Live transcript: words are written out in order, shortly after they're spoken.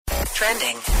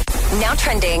trending. Now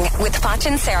trending with Foch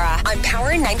and Sarah on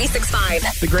Power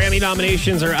 96.5. The Grammy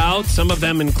nominations are out. Some of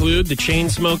them include the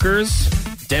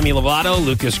Chainsmokers, Demi Lovato,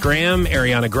 Lucas Graham,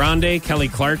 Ariana Grande, Kelly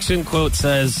Clarkson. Quote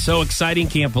says, "So exciting,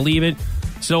 can't believe it.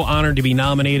 So honored to be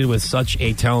nominated with such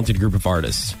a talented group of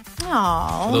artists."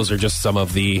 Aww. So those are just some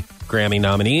of the Grammy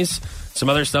nominees. Some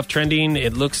other stuff trending.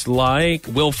 It looks like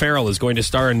Will Ferrell is going to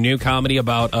star in a new comedy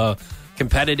about a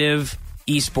competitive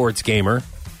esports gamer.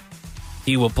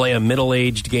 He will play a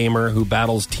middle-aged gamer who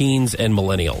battles teens and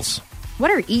millennials. What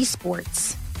are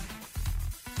esports?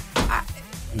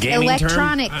 Gaming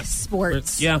Electronic term?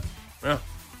 sports. Yeah.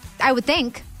 I would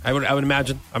think. I would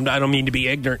imagine. I don't mean to be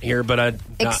ignorant here, but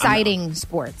Exciting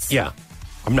sports. Yeah,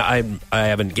 I'm not. I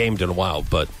haven't gamed in a while,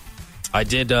 but I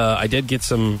did get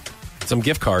some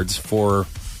gift cards for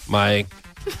my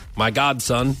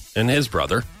godson and his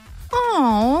brother.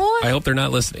 Oh, I hope they're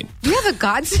not listening. you have a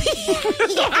godson?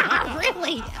 Yeah,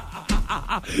 really.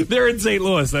 They're in St.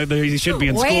 Louis. They should be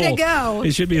in school. Way to go.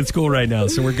 They should be in school right now,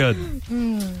 so we're good.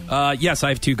 Yes, I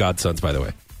have 2 godsons, by the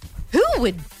way. Who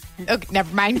would? Okay,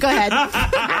 never mind. Go ahead.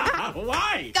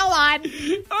 Why? Go on.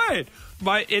 All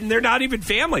right. And they're not even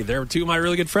family. They're 2 of my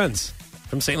really good friends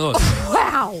from St. Louis.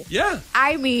 Wow. Yeah.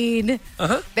 I mean,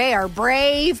 they are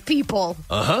brave people.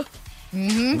 Uh-huh.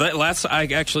 Mm-hmm. I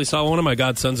actually saw one of my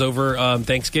godsons over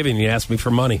Thanksgiving. He asked me for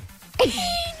money.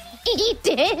 He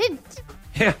did?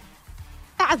 Yeah.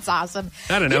 That's awesome.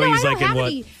 I don't know. He's like in what,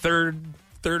 any... third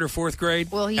or fourth grade?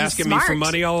 Well, he's asking smart. me for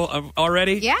money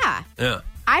already? Yeah. Yeah.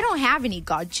 I don't have any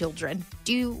godchildren.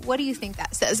 What do you think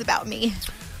that says about me?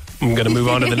 I'm going to move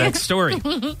on to the next story.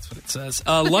 That's what it says.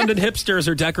 London hipsters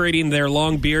are decorating their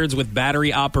long beards with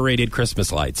battery-operated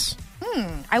Christmas lights.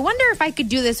 I wonder if I could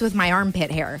do this with my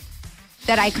armpit hair.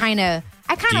 That I kind of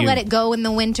let it go in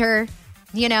the winter,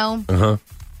 you know? Uh-huh.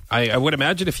 I would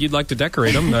imagine if you'd like to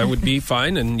decorate them, that would be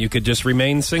fine, and you could just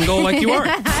remain single like you are.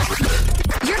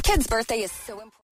 Your kid's birthday is so important.